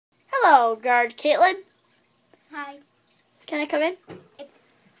Hello, guard Caitlin. Hi. Can I come in?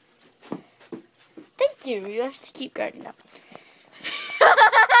 Thank you. You have to keep guarding up.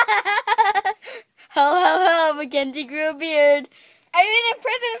 Ho, Mackenzie grew a beard. I've been in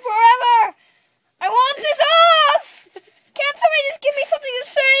prison forever. I want this off. Can't somebody just give me something to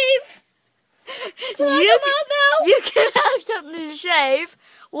shave? Can I come out now? You can have something to shave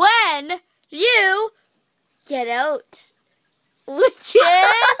when you get out. Which is...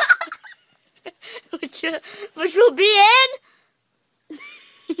 which will be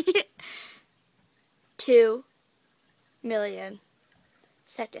in 2 million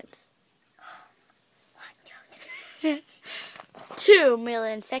seconds. 2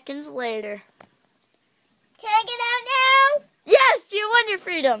 million seconds later. Can I get out now? Yes, you won your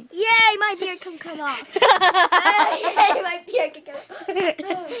freedom. Yay, my beard can come off. Yay, my beard can come off.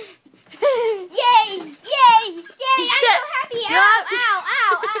 Yay, yay, yay, I'm so happy. Ow, ow,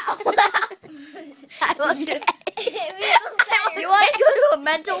 ow, ow. I was dead. You want to go to a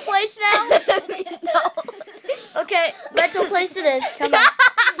mental place now? No. Okay, mental place it is. Come on. I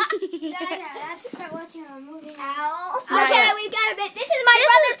have to start watching a movie now. Not Okay, yet. we've got a bit. This is my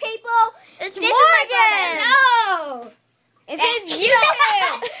brother, people. It's This Morgan. is my brother. No. It's YouTube.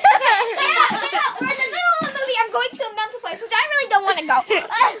 We're in the middle of a movie. I'm going to a mental place, which I really don't want to go.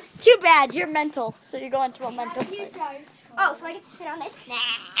 Too bad. You're mental, so you're going to a mental place. Oh, so I get to sit on this? Nah.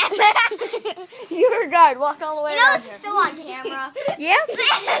 You're a guard. Walk all the way You know around this is here. still on camera. Yeah.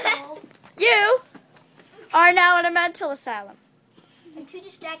 You are now in a mental asylum. I'm too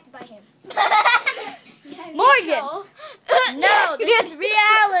distracted by him. Morgan. No, this is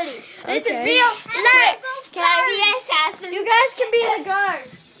reality. This is real life. Can I be an assassin? You guys can be the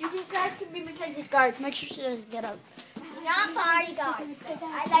guards. You guys can be Mackenzie's guards. Make sure she doesn't get out. Not bodyguards.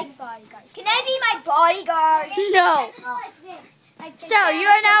 I like bodyguards. Can I be my bodyguard? No. Like this. So you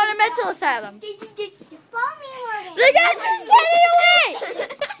are now in a mental asylum. Follow me, Morgan. The guys are getting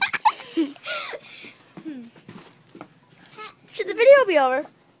away. Should the video be over?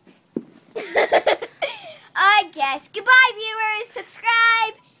 I guess. Goodbye, viewers.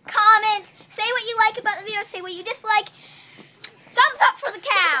 Subscribe, comment, say what you like about the video, say what you dislike. Thumbs up for the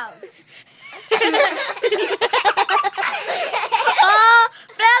cows. Oh,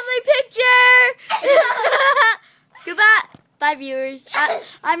 family picture. Goodbye. Bye, viewers.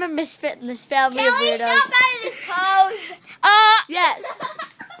 I'm a misfit in this family of Kelly, weirdos. stop out of this pose. Yes.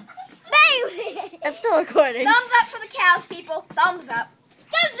 Baby. I'm still recording. Thumbs up for the cows, people. Thumbs up.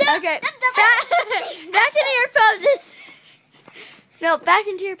 Thumbs up. Okay. Thumbs up. Back into your poses. No, back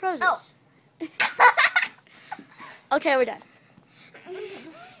into your poses. Oh. Okay, we're done.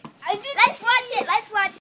 Let's watch it. Let's watch it.